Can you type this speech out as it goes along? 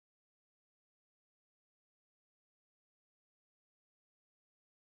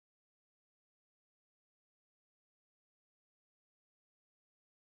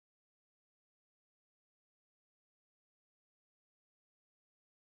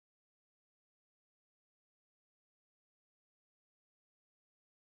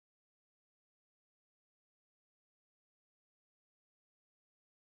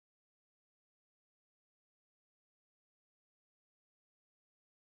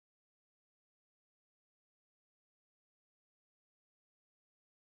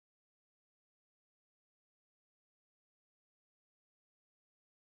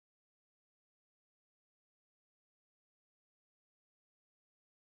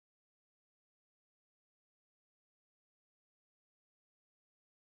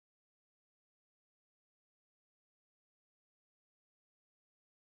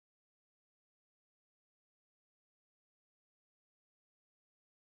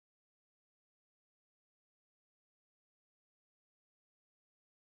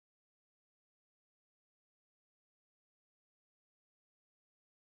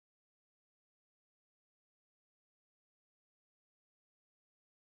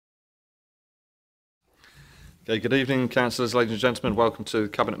Okay, good evening, councillors, ladies and gentlemen. Welcome to the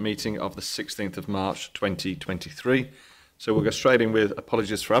Cabinet meeting of the 16th of March 2023. So we'll go straight in with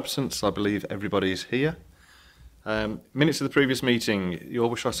apologies for absence. I believe everybody is here. Minutes of the previous meeting. You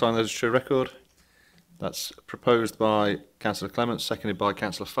all wish I sign those as true record? That's proposed by Councillor Clements, seconded by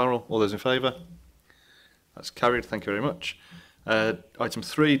Councillor Farrell. All those in favour? That's carried. Thank you very much. Item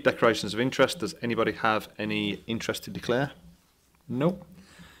 3, declarations of interest. Does anybody have any interest to declare? No.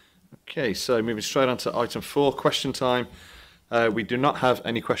 Okay, so moving straight on to item 4, question time. We do not have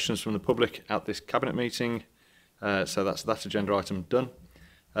any questions from the public at this Cabinet meeting, so that's that agenda item done.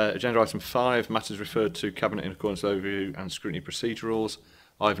 Agenda item 5, matters referred to Cabinet in accordance with overview and scrutiny procedure rules.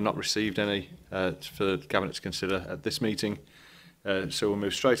 I have not received any for the Cabinet to consider at this meeting. So we'll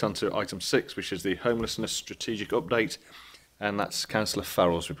move straight on to item 6, which is the homelessness strategic update, and that's Councillor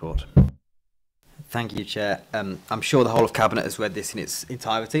Farrell's report. Thank you, Chair. I'm sure the whole of Cabinet has read this in its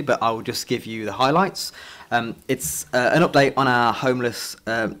entirety, but I will just give you the highlights. It's an update on our homeless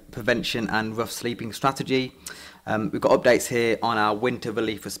prevention and rough sleeping strategy. We've got updates here on our winter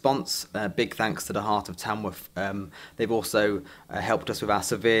relief response. Big thanks to the Heart of Tamworth. They've also helped us with our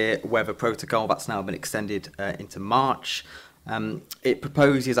severe weather protocol that's now been extended into March. It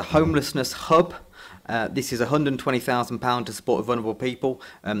proposes a homelessness hub. This is £120,000 to support vulnerable people.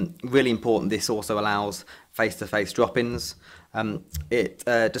 Really important, this also allows face-to-face drop-ins. It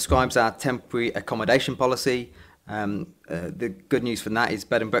describes our temporary accommodation policy. The good news from that is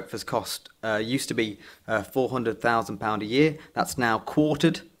bed and breakfast cost used to be £400,000 a year. That's now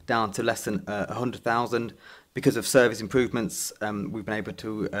quartered down to less than £100,000. Because of service improvements, we've been able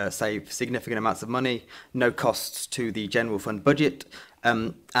to save significant amounts of money, no costs to the general fund budget,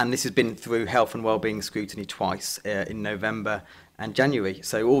 and this has been through health and wellbeing scrutiny twice in November and January.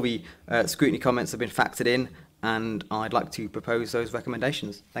 So all the scrutiny comments have been factored in, and I'd like to propose those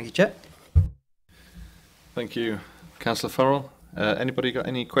recommendations. Thank you, Chair. Thank you, Councillor Farrell. Anybody got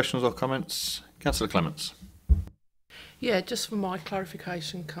any questions or comments? Councillor Clements. Yeah, just for my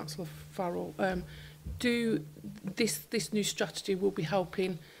clarification, Councillor Farrell, this new strategy will be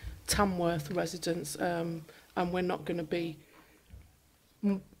helping Tamworth residents, and we're not going to be,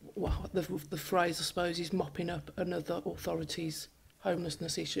 well, the phrase I suppose is mopping up another authority's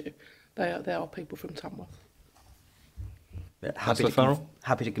homelessness issue. They are people from Tamworth. Happy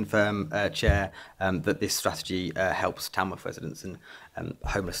to confirm, Chair, that this strategy helps Tamworth residents and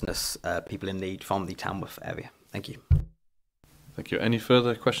homelessness people in need from the Tamworth area. Thank you. Thank you. Any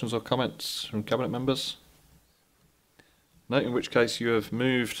further questions or comments from Cabinet members? No, in which case you have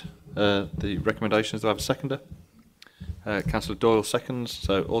moved the recommendations. Do I have a seconder? Councillor Doyle seconds.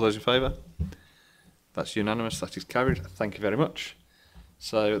 So all those in favour? That's unanimous. That is carried. Thank you very much.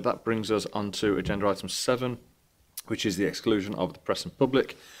 So that brings us on to agenda item 7, which is the exclusion of the press and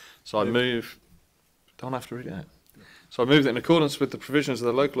public. So I move... Don't have to read it out. So I move that in accordance with the provisions of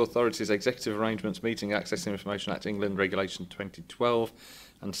the Local Authorities Executive Arrangements Meeting Access and Information Act England Regulation 2012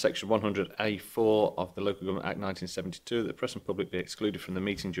 and Section 100A4 of the Local Government Act 1972, that the press and public be excluded from the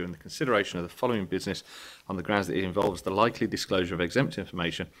meeting during the consideration of the following business on the grounds that it involves the likely disclosure of exempt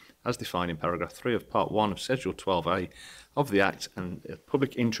information as defined in paragraph 3 of Part 1 of Schedule 12A of the Act, and the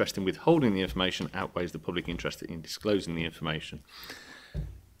public interest in withholding the information outweighs the public interest in disclosing the information.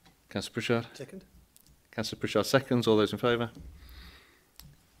 Councillor Pritchard? Second. Councillor Pritchard seconds. All those in favour?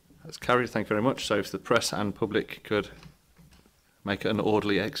 That's carried. Thank you very much. So if the press and public could make an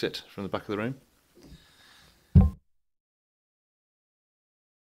orderly exit from the back of the room.